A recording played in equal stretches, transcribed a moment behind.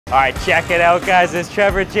All right, check it out, guys. It's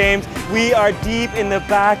Trevor James. We are deep in the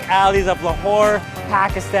back alleys of Lahore,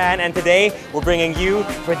 Pakistan, and today we're bringing you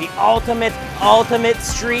for the ultimate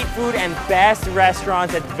street food and best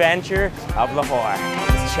restaurants adventure of Lahore.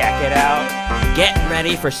 Let's check it out. Get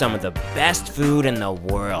ready for some of the best food in the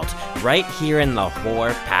world, right here in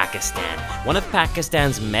Lahore, Pakistan. One of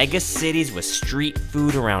Pakistan's mega cities with street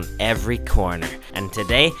food around every corner. And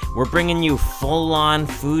today, we're bringing you full-on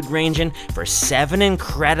food ranging for 7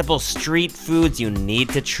 incredible street foods you need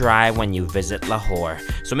to try when you visit Lahore.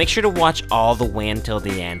 So make sure to watch all the way until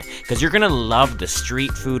the end, because you're gonna love the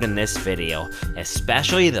street food in this video,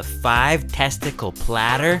 especially the 5-testicle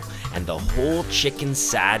platter and the whole chicken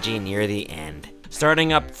saji near the end.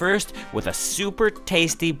 Starting up first with a super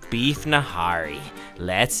tasty beef nihari.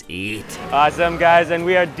 Let's eat. Awesome, guys, and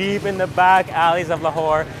we are deep in the back alleys of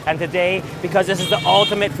Lahore. And today, because this is the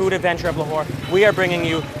ultimate food adventure of Lahore, we are bringing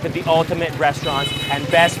you to the ultimate restaurants and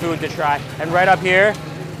best food to try. And right up here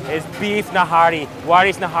is beef nihari,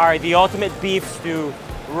 Waris Nihari, the ultimate beef stew.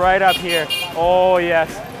 Right up here. Oh,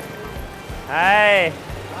 yes. Hi,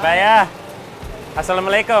 Baya.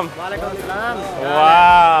 Assalamualaikum. Waalaikumsalam.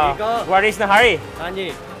 Wow. Waris Nihari.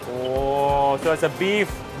 Hanji. Oh, so it's a beef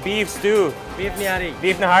stew. Beef nihari.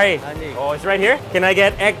 Beef nihari. Hanji. Oh, it's right here. Can I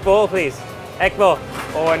get egg bowl, please? Egg bowl.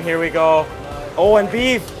 Oh, and here we go. Oh, and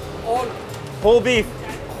beef. Whole beef.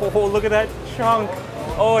 Oh, look at that chunk.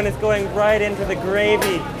 Oh, and it's going right into the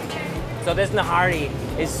gravy. So this nihari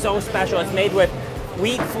is so special. It's made with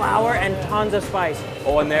wheat flour and tons of spice.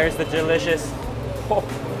 Oh, and there's the delicious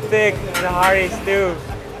thick nihari stew.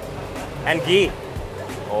 And ghee.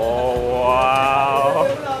 Oh, wow.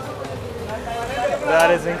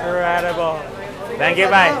 That is incredible. Thank you,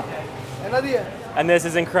 bye. And this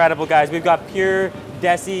is incredible, guys. We've got pure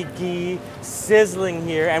desi ghee sizzling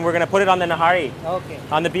here, and we're gonna put it on the nihari. Okay.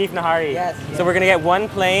 On the beef nihari. Yes. So we're gonna get one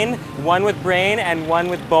plain, one with brain, and one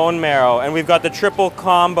with bone marrow. And we've got the triple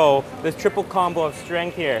combo, this triple combo of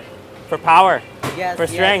strength here. For power. Yes. For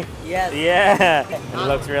strength. Yes. Yeah. It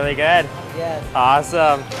looks really good. Yes.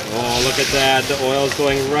 Awesome. Oh, look at that. The oil's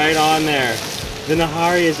going right on there. The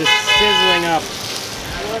nihari is just sizzling up.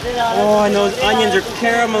 Oh, and those onions are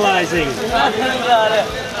caramelizing.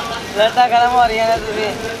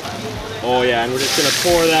 Oh yeah, and we're just gonna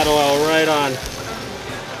pour that oil right on.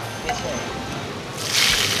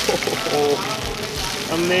 Oh,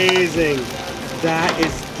 amazing. That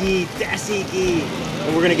is ghee, desi ghee.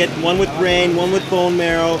 And we're gonna get one with brain, one with bone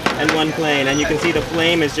marrow, and one plain. And you can see the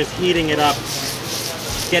flame is just heating it up.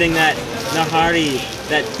 Getting that nihari,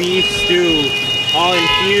 that beef stew, all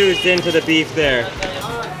infused into the beef there.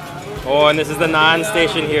 Oh, and this is the naan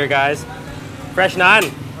station here, guys. Fresh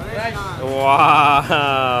naan.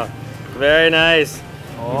 Wow, very nice.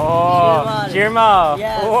 Oh, Shirmal.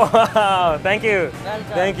 Yes. Wow, thank you. Welcome.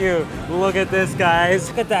 Thank you. Look at this, guys.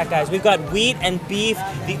 Look at that, guys. We've got wheat and beef,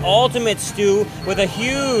 the ultimate stew with a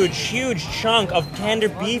huge chunk of tender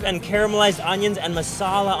beef and caramelized onions and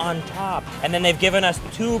masala on top. And then they've given us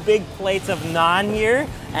 2 big plates of naan here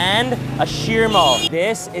and a shirmal.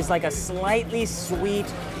 This is like a slightly sweet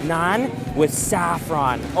naan with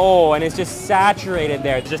saffron. Oh, and it's just saturated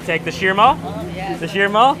there. Just take the shirmal, Yes. the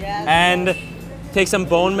shirmal, Yes. and take some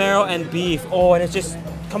bone marrow and beef. Oh, and it's just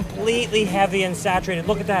completely heavy and saturated.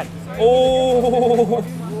 Look at that. Oh,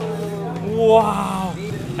 wow.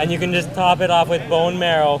 And you can just top it off with bone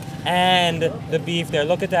marrow and the beef there.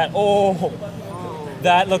 Look at that. Oh,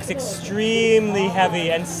 that looks extremely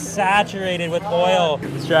heavy and saturated with oil.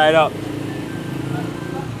 Let's try it out.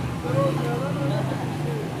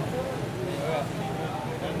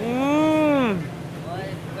 Mmm.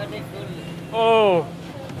 Oh.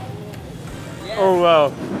 Oh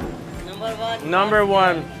wow. Number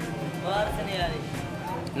one.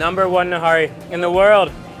 Number one nihari in the world.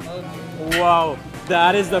 Wow.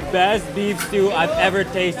 That is the best beef stew I've ever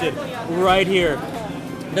tasted. Right here.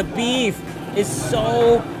 The beef is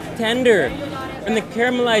so tender. And the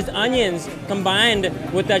caramelized onions combined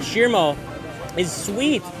with that shirmal is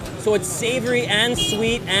sweet. So it's savory and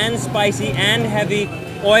sweet and spicy and heavy,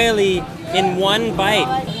 oily in one bite.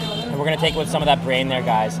 And we're gonna take with some of that brain there,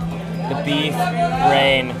 guys. The beef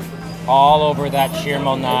brain all over that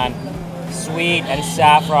shirmal naan. Sweet and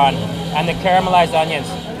saffron and the caramelized onions.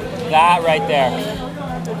 That right there.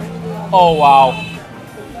 Oh wow.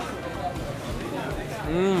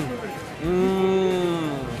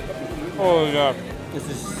 Oh yeah. This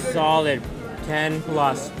is solid 10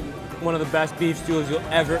 plus. one of the best beef stews you'll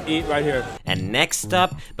ever eat right here. And next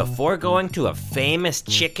up, before going to a famous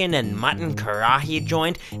chicken and mutton karahi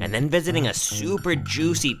joint, and then visiting a super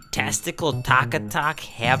juicy testicle takatak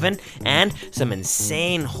heaven, and some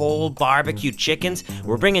insane whole barbecue chickens,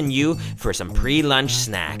 we're bringing you for some pre-lunch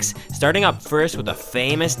snacks. Starting up first with a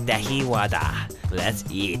famous dahi wada. Let's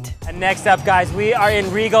eat. And next up, guys, we are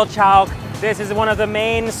in Regal Chowk. This is one of the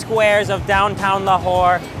main squares of downtown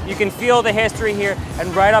Lahore. You can feel the history here,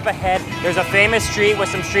 and right up ahead, there's a famous street with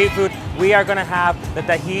some street food. We are gonna have the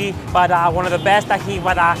dahi vada, one of the best dahi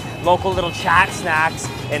vada local little chat snacks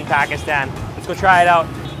in Pakistan. Let's go try it out.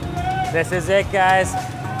 This is it, guys.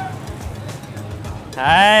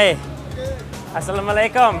 Hi. Assalamu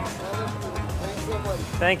alaikum.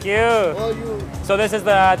 Thank you. So this is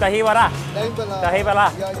the dahi vada? Dahi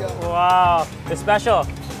vada. Yeah. Wow. The special?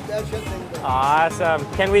 Awesome.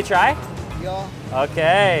 Can we try? Yeah.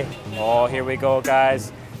 Okay. Oh, here we go,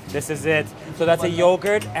 guys. This is it. So that's a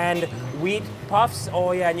yogurt and wheat puffs.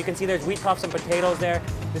 Oh yeah, and you can see there's wheat puffs and potatoes there.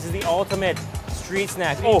 This is the ultimate street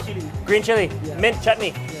snack. Green chili. Yeah. Mint chutney.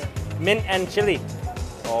 Yeah. Mint and chili.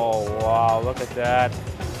 Oh wow, look at that.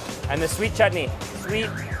 And the sweet chutney. Sweet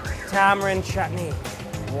tamarind chutney.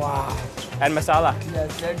 Wow. And masala.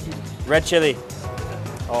 Yes, red chili. Red chili.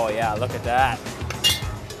 Oh yeah, look at that.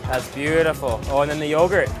 That's beautiful. Oh, and then the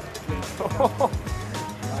yogurt.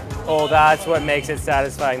 Oh, that's what makes it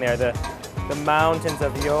satisfying there. The mountains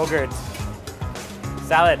of yogurt.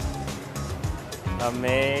 Salad.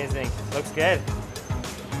 Amazing. Looks good.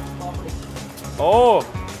 Oh,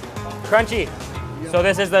 crunchy. So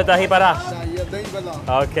this is the dahi vada.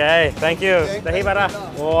 Okay, thank you. Dahi vada.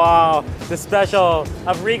 Wow, the special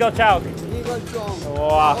of Regal Chowk.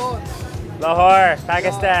 Wow. Lahore,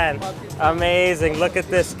 Pakistan. Amazing. Look at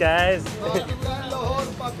this, guys.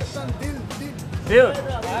 Dil.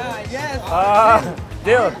 Yes.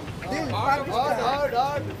 Dil.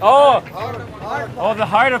 Oh, the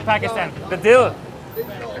heart of Pakistan. The dil.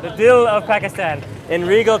 The dil of Pakistan. In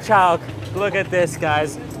Regal Chowk. Look at this,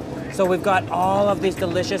 guys. So we've got all of these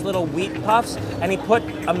delicious little wheat puffs, and he put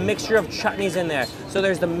a mixture of chutneys in there. So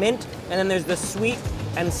there's the mint, and then there's the sweet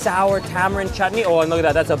and sour tamarind chutney. Oh, and look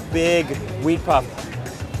at that, that's a big wheat puff.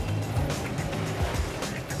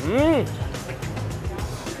 Mmm.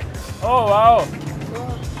 Oh, wow.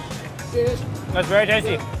 That's very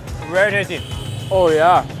tasty. Very tasty. Oh,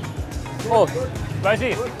 yeah. Oh,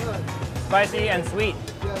 spicy. Spicy and sweet.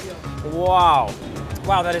 Wow.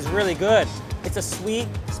 Wow, that is really good. It's a sweet,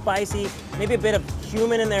 spicy, maybe a bit of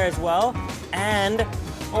cumin in there as well. And,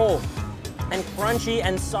 and crunchy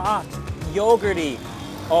and soft, yogurty.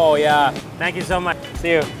 Oh yeah, thank you so much.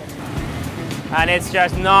 See you. And it's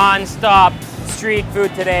just non-stop street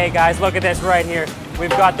food today, guys. Look at this right here. We've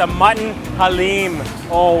got the mutton halim.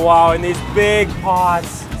 Oh wow, in these big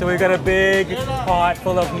pots. So we've got a big pot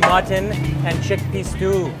full of mutton and chickpea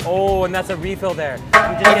stew. Oh, and that's a refill there.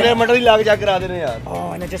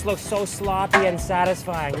 Oh, and it just looks so sloppy and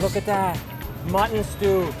satisfying. Look at that. Mutton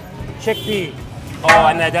stew, chickpea. Oh,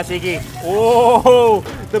 and the desi ghee. Oh,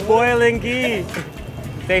 the boiling ghee.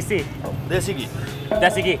 Tasty. Desi ghee.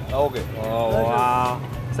 Desi ghee. Okay. Oh, wow.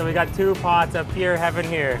 So we got 2 pots of pure heaven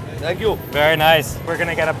here. Thank you. Very nice. We're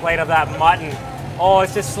gonna get a plate of that mutton. Oh,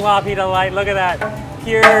 it's just sloppy delight. Look at that.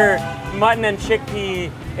 Pure mutton and chickpea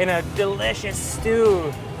in a delicious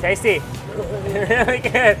stew. Tasty. Really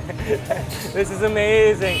good. This is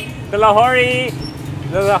amazing. The Lahori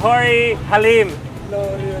halim.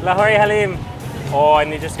 Lahori halim. Oh,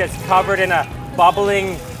 and it just gets covered in a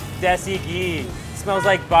bubbling desi ghee. Smells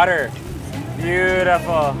like butter.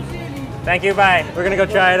 Beautiful. Thank you, bye. We're gonna go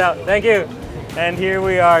try it out. Thank you. And here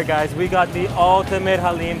we are, guys. We got the ultimate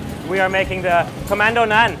halim. We are making the commando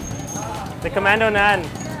naan. The commando naan.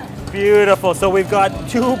 Beautiful. So we've got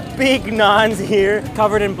 2 big naans here,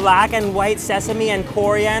 covered in black and white sesame and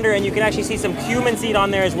coriander, and you can actually see some cumin seed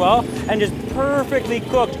on there as well, and just perfectly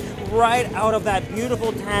cooked right out of that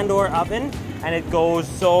beautiful tandoor oven. And it goes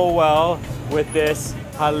so well with this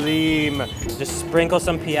halim. Just sprinkle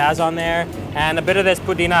some piyaz on there, and a bit of this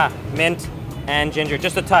pudina, mint and ginger,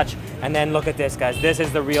 just a touch. And then look at this, guys. This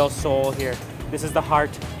is the real soul here. This is the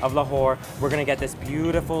heart of Lahore. We're gonna get this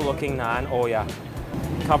beautiful looking naan. Oh yeah.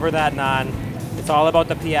 Cover that naan. It's all about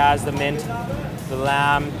the piyaz, the mint, the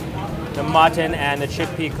lamb, the mutton, and the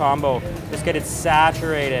chickpea combo. Just get it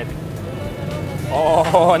saturated.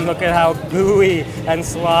 Oh, and look at how gooey and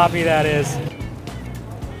sloppy that is.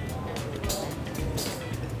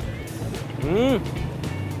 Mmm.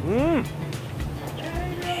 Mmm.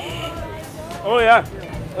 Oh yeah,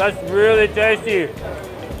 that's really tasty.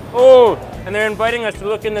 Oh, and they're inviting us to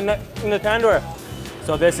look in the tandoor.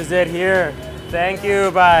 So this is it here. Thank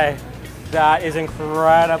you, bye. That is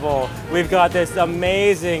incredible. We've got this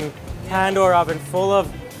amazing tandoor oven full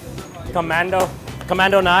of commando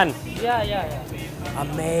naan. Yeah.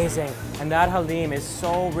 Amazing. And that halim is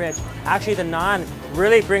so rich. Actually, the naan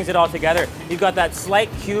really brings it all together. You've got that slight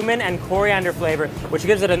cumin and coriander flavor, which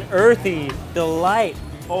gives it an earthy delight.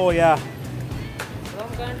 Oh yeah. From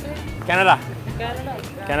country? Canada.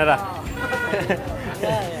 Canada.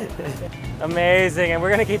 Yeah. Amazing, and we're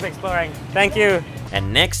gonna keep exploring. Thank you.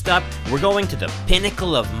 And next up, we're going to the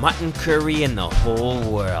pinnacle of mutton curry in the whole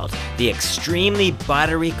world, the extremely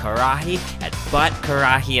buttery karahi at Butt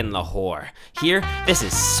Karahi in Lahore. Here, this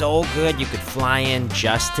is so good you could fly in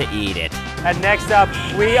just to eat it. And next up,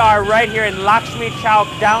 we are right here in Lakshmi Chowk,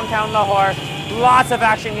 downtown Lahore. Lots of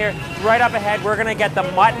action here. Right up ahead, we're gonna get the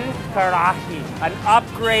mutton karahi, an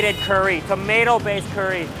upgraded curry, tomato-based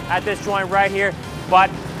curry at this joint right here, Butt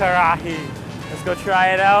Karahi. Let's go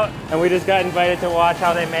try it out. And we just got invited to watch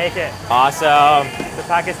how they make it. Awesome. The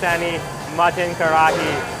Pakistani mutton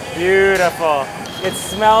karahi. Beautiful. It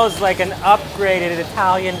smells like an upgraded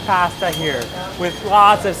Italian pasta here with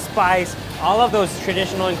lots of spice. All of those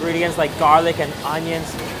traditional ingredients like garlic and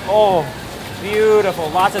onions. Oh, beautiful.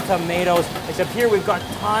 Lots of tomatoes. Except here we've got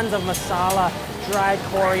tons of masala, dried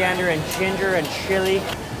coriander and ginger and chili.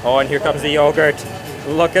 Oh, and here comes the yogurt.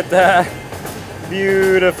 Look at the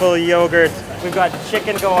beautiful yogurt. We've got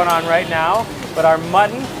chicken going on right now, but our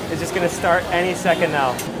mutton is just gonna start any second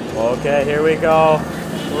now. Okay, here we go.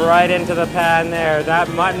 Right into the pan there. That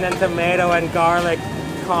mutton and tomato and garlic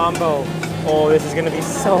combo. Oh, this is gonna be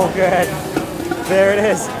so good. There it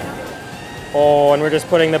is. Oh, and we're just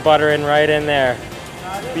putting the butter in right in there.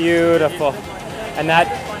 Beautiful. And that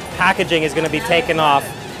packaging is gonna be taken off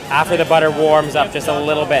after the butter warms up just a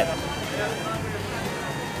little bit.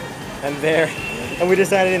 And there. And we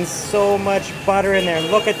just added in so much butter in there.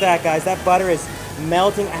 And look at that, guys. That butter is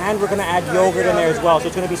melting, and we're gonna add yogurt in there as well. So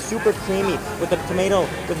it's gonna be super creamy with the tomato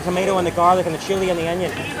and the garlic and the chili and the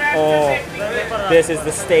onion. Oh, this is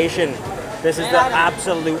the station. This is the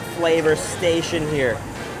absolute flavor station here.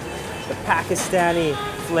 The Pakistani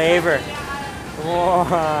flavor.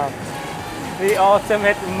 Wow. The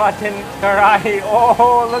ultimate mutton karahi.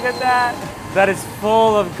 Oh, look at that. That is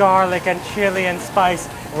full of garlic and chili and spice.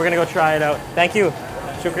 We're gonna go try it out. Thank you.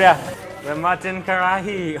 Shukriya. The mutton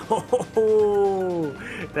karahi. Oh,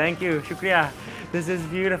 thank you. Shukriya. This is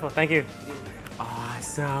beautiful. Thank you.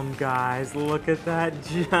 Awesome, guys. Look at that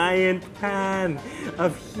giant pan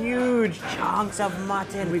of huge chunks of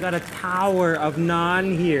mutton. We got a tower of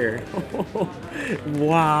naan here.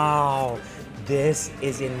 Wow. This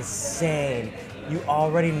is insane. You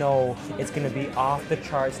already know it's gonna be off the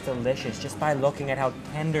charts delicious just by looking at how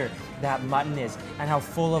tender that mutton is and how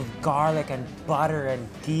full of garlic and butter and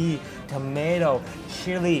ghee, tomato,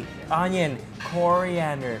 chili, onion,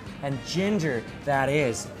 coriander, and ginger that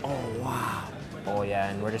is. Oh, wow. Oh yeah,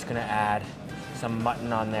 and we're just gonna add some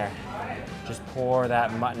mutton on there. Just pour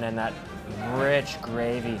that mutton in that rich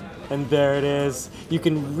gravy. And there it is. You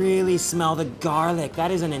can really smell the garlic. That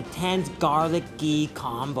is an intense garlic ghee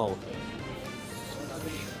combo.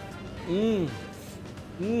 Mmm.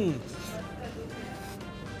 Mmm.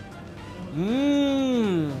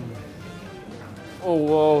 Mmm. Oh,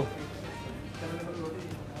 whoa.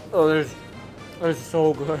 Oh, that is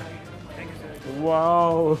so good.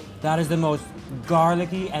 Wow. That is the most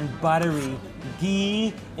garlicky and buttery,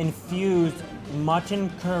 ghee-infused mutton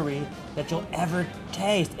curry that you'll ever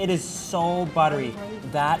taste. It is so buttery.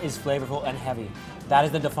 That is flavorful and heavy. That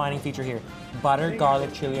is the defining feature here. Butter,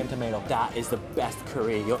 garlic, chili, and tomato. That is the best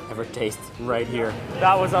curry you'll ever taste right here.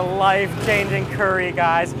 That was a life-changing curry,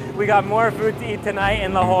 guys. We got more food to eat tonight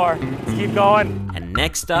in Lahore. Let's keep going. And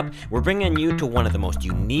next up, we're bringing you to one of the most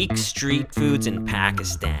unique street foods in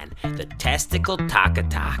Pakistan, the testicle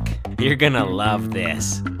tak-tak. You're gonna love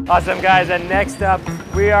this. Awesome, guys, and next up,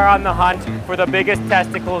 we are on the hunt for the biggest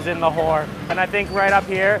testicles in Lahore. And I think right up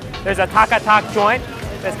here, there's a tak-tak joint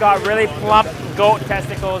that's got really plump goat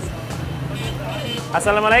testicles.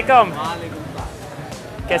 Assalamu alaikum.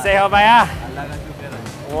 Kaise ho bhaiya?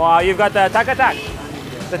 Wow, you've got the tak-tak.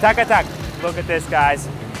 The tak-tak. Look at this, guys.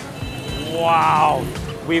 Wow.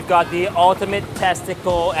 We've got the ultimate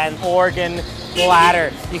testicle and organ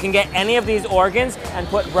platter. You can get any of these organs and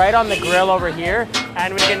put right on the grill over here,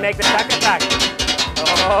 and we can make the tak-tak.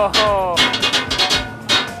 Oh.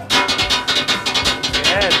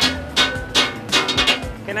 Good.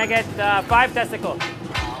 Can I get 5 testicles?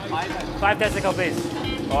 5 testicles, please.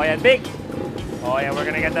 Oh yeah, big. Oh yeah, we're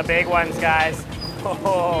gonna get the big ones, guys.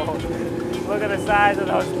 Oh, look at the size of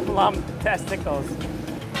those plump testicles.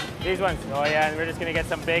 These ones. Oh yeah, and we're just gonna get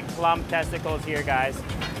some big plump testicles here, guys.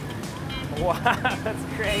 Wow, that's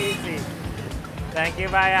crazy. Thank you,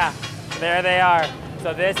 Baya. There they are.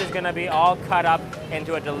 So this is gonna be all cut up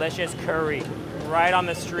into a delicious curry right on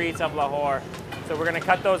the streets of Lahore. So we're gonna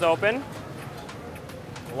cut those open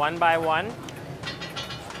one by one.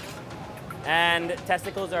 And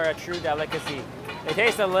testicles are a true delicacy. They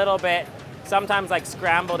taste a little bit, sometimes like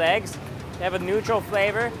scrambled eggs. They have a neutral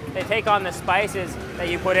flavor. They take on the spices that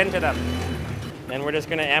you put into them. And we're just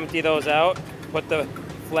gonna empty those out, put the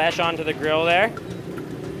flesh onto the grill there,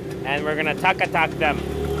 and we're gonna tuck them.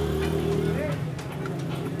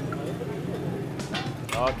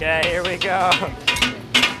 Okay, here we go.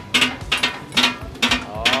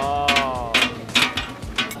 Oh.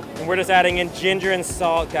 And we're just adding in ginger and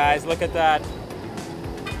salt, guys. Look at that.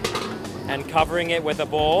 And covering it with a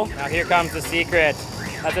bowl. Now here comes the secret.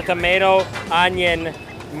 That's a tomato onion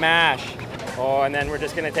mash. Oh, and then we're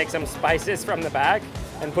just gonna take some spices from the back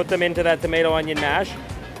and put them into that tomato onion mash.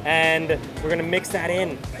 And we're gonna mix that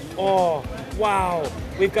in. Oh, wow.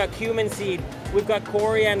 We've got cumin seed, we've got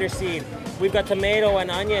coriander seed, we've got tomato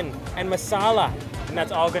and onion and masala. And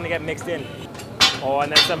that's all gonna get mixed in. Oh,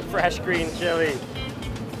 and then some fresh green chili.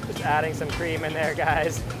 Just adding some cream in there,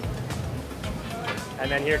 guys.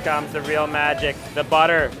 And then here comes the real magic, the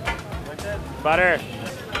butter. Butter.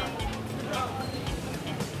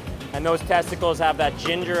 And those testicles have that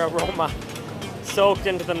ginger aroma soaked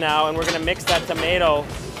into them now, and we're gonna mix that tomato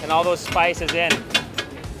and all those spices in.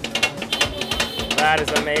 That is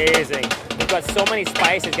amazing. We've got so many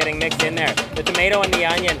spices getting mixed in there. The tomato and the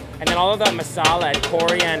onion, and then all of that masala and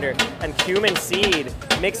coriander and cumin seed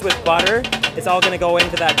mixed with butter. It's all gonna go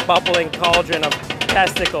into that bubbling cauldron of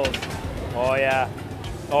testicles. Oh yeah.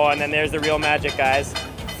 Oh, and then there's the real magic, guys.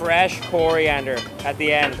 Fresh coriander at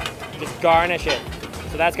the end. Just garnish it.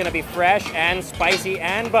 So that's gonna be fresh and spicy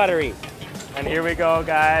and buttery. And here we go,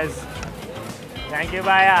 guys. Thank you,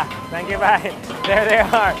 Baya. Thank you, Baya. There they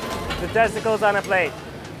are. The testicles on a plate.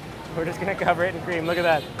 We're just gonna cover it in cream. Look at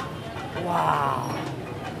that. Wow.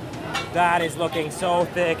 That is looking so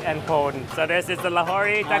thick and potent. So this is the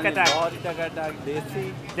Lahori takatak.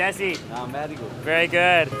 Desi. Very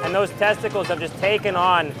good. And those testicles have just taken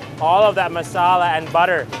on all of that masala and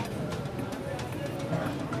butter.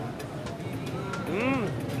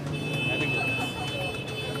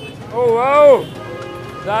 Oh,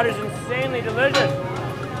 whoa! That is insanely delicious.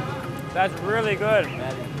 That's really good.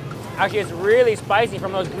 Actually, it's really spicy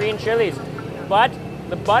from those green chilies, but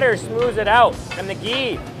the butter smooths it out, and the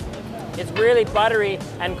ghee, it's really buttery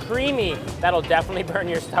and creamy. That'll definitely burn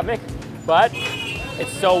your stomach, but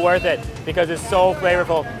it's so worth it because it's so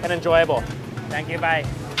flavorful and enjoyable. Thank you, bye.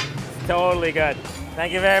 It's totally good.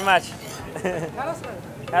 Thank you very much.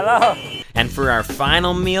 Hello. And for our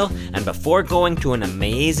final meal, and before going to an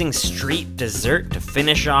amazing street dessert to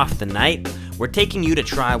finish off the night, we're taking you to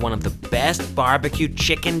try one of the best barbecue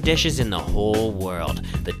chicken dishes in the whole world,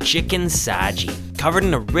 the chicken saji, covered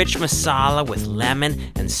in a rich masala with lemon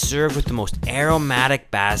and served with the most aromatic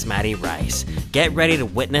basmati rice. Get ready to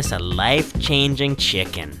witness a life-changing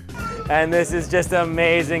chicken. And this is just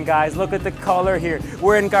amazing, guys. Look at the color here.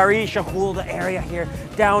 We're in Gari Shahulda area here,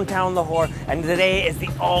 downtown Lahore, and today is the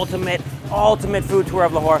ultimate food tour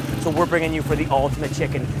of Lahore. So we're bringing you for the ultimate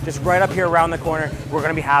chicken. Just right up here around the corner, we're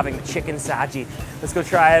gonna be having the chicken saji. Let's go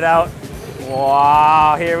try it out.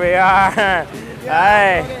 Wow, here we are.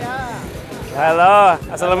 Hi. Hello.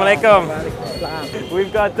 Assalamu alaikum.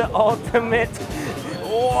 We've got the ultimate.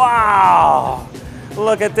 Wow.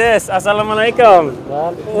 Look at this. Assalamu alaikum.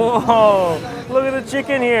 Whoa. Look at the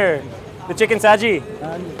chicken here. The chicken saji.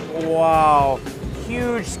 Wow.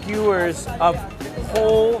 Huge skewers of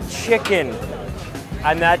whole chicken.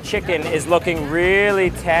 And that chicken is looking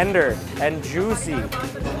really tender and juicy.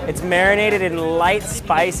 It's marinated in light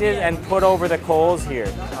spices and put over the coals here.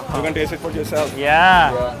 You can taste it for yourself.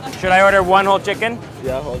 Yeah. Should I order one whole chicken?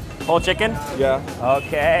 Yeah, Whole chicken? Yeah.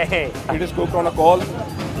 Okay. It is cooked on a coal.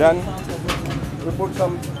 Then we put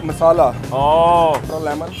some masala, some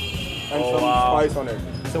lemon, and some spice on it.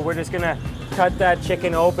 So we're just gonna cut that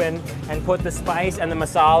chicken open and put the spice and the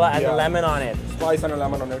masala and the lemon on it. Spice and a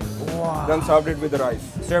lemon on it. Wow. Then served it with the rice.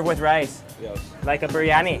 Serve with rice? Yes. Like a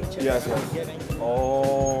biryani? Yes, yes.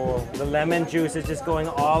 Oh, the lemon juice is just going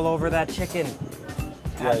all over that chicken.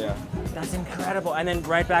 Yeah. That's incredible. And then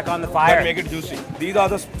right back on the fire. That make it juicy. These are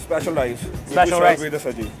the special rice. Special which we rice. serve with the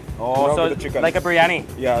saji. Oh, so with the chicken. like a biryani?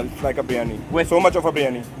 Yeah, it's like a biryani. With so much of a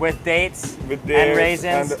biryani. With dates? With dates and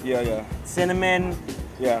raisins? And, cinnamon?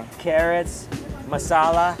 Yeah. Carrots?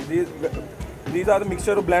 Masala? These are the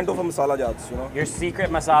mixture of blend of masala jats, you know. Your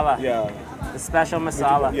secret masala? Yeah. The special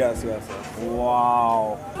masala? Yes.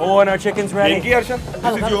 Wow. Oh, and our chicken's ready. Thank you, Arshan.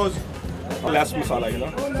 This is yours. Less masala, you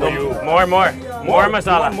know. So more. More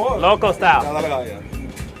masala. More. Local style. ज़्यादा लगा, yeah.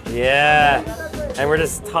 Yeah. And we're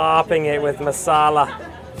just topping it with masala.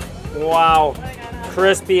 Wow.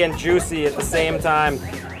 Crispy and juicy at the same time.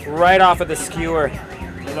 Right off of the skewer.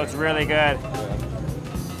 It looks really good.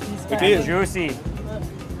 It And is. juicy.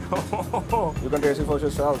 You can taste it for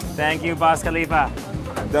yourself. Thank you, Boss Khalifa.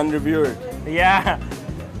 Then review it. Yeah.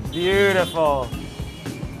 Beautiful.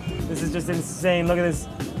 This is just insane. Look at this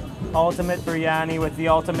ultimate biryani with the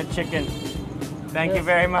ultimate chicken. Thank you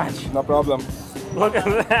very much. No problem. Look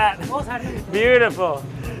at that. Beautiful.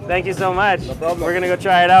 Thank you so much. No problem. We're gonna go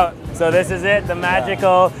try it out. So this is it, the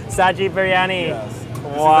magical Saji biryani. Yes.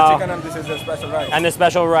 This Wow. is the chicken and this is the special rice. And the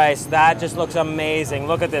special rice. That just looks amazing.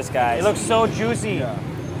 Look at this, guys. It looks so juicy. Yeah.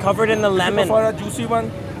 Covered in the lemon. For a juicy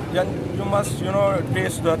one, then you must,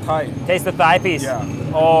 taste the thigh. Taste the thigh piece. Yeah.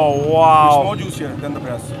 Oh, It's wow. more juicier than the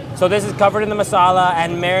breast. So this is covered in the masala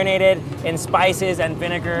and marinated in spices and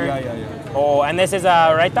vinegar. Yeah. Oh, and this is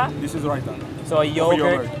a raita? This is raita. So a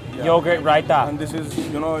yogurt, yeah. yogurt raita. And this is,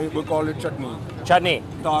 we call it chutney. Chutney,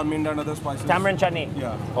 Tamarind and other spices. tamarind chutney.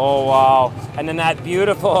 Yeah. Oh, wow. And then that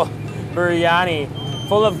beautiful biryani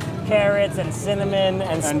full of carrots and cinnamon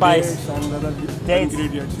and spice. Dates and other Dates.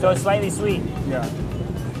 ingredients. So it's slightly sweet. Yeah.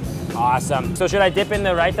 Awesome. So should I dip in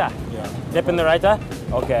the raita? Yeah. Dip in the raita?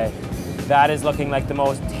 Okay. That is looking like the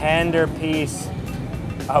most tender piece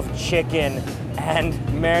of chicken and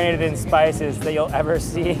marinated in spices that you'll ever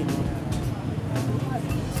see.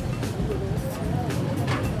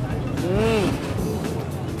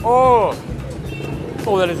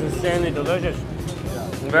 Oh, that is insanely delicious.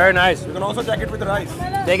 Very nice. You can also take it with the rice.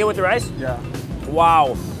 Take it with the rice? Yeah.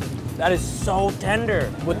 Wow, that is so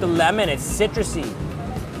tender with the lemon. It's citrusy.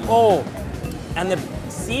 Oh, and the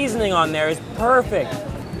seasoning on there is perfect.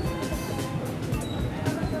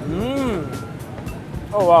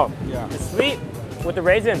 Oh wow. Yeah. It's sweet with the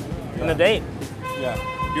raisin and the date. Yeah.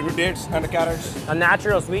 Due to dates and the carrots. A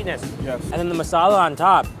natural sweetness. Yes. And then the masala on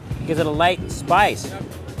top gives it a light spice.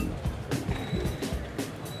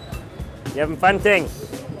 You having fun, Ting?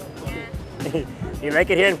 You like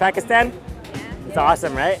it here in Pakistan? It's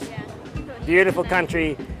awesome, right? Beautiful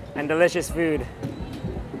country and delicious food.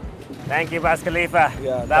 Thank you, Bas Khalifa.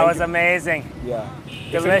 Yeah, that was amazing. Yeah.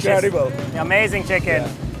 Delicious. It's incredible. Amazing chicken.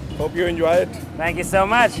 Yeah. Hope you enjoy it. Thank you so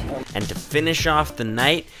much. And to finish off the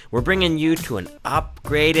night, we're bringing you to an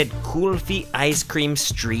upgraded kulfi ice cream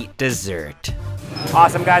street dessert.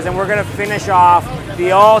 Awesome, guys, and we're gonna finish off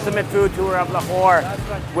the ultimate food tour of Lahore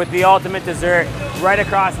with the ultimate dessert. Right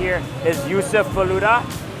across here is Yusuf Faluda.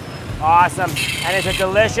 Awesome, and it's a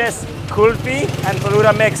delicious kulfi and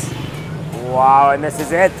Faluda mix. Wow, and this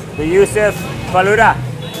is it, the Yusuf Faluda.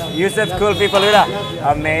 Yusuf Kulfi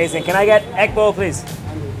Faluda. Amazing. Can I get egg bowl, please?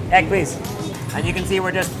 Egg, please. And you can see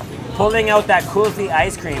we're just pulling out that kulfi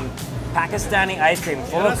ice cream, Pakistani ice cream,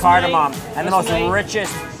 full of cardamom and the most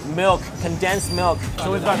richest milk, condensed milk.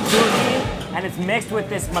 So we've got kulfi, and it's mixed with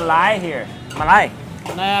this malai here. Malai?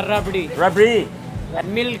 Naya rabdi. Rabri.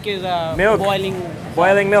 Milk is Milk.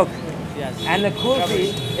 Boiling milk. Yes. And the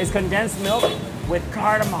kulfi is condensed milk with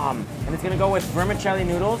cardamom. And it's gonna go with vermicelli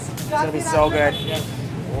noodles. It's gonna be so good. Yes.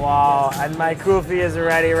 Wow, and my kulfi is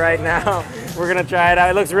ready right now. We're gonna try it out.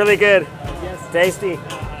 It looks really good. Yes. Tasty.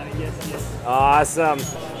 Yes. Awesome.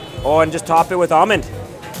 Oh, and just top it with almond.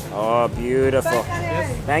 Oh, beautiful.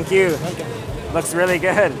 Yes. Thank you. Looks really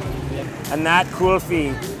good. And that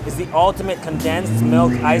kulfi is the ultimate condensed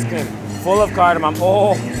milk ice cream, full of cardamom.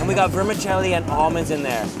 Oh, and we got vermicelli and almonds in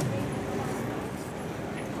there.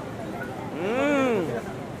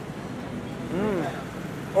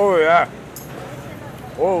 Oh yeah.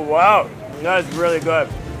 Oh wow, that is really good.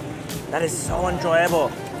 That is so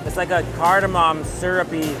enjoyable. It's like a cardamom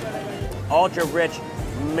syrupy, ultra rich,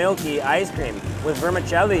 milky ice cream with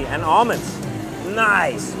vermicelli and almonds.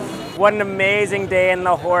 Nice. What an amazing day in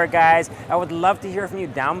Lahore, guys. I would love to hear from you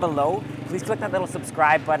down below. Please click that little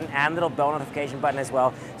subscribe button and little bell notification button as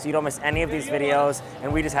well so you don't miss any of these videos.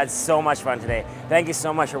 And we just had so much fun today. Thank you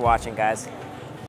so much for watching, guys.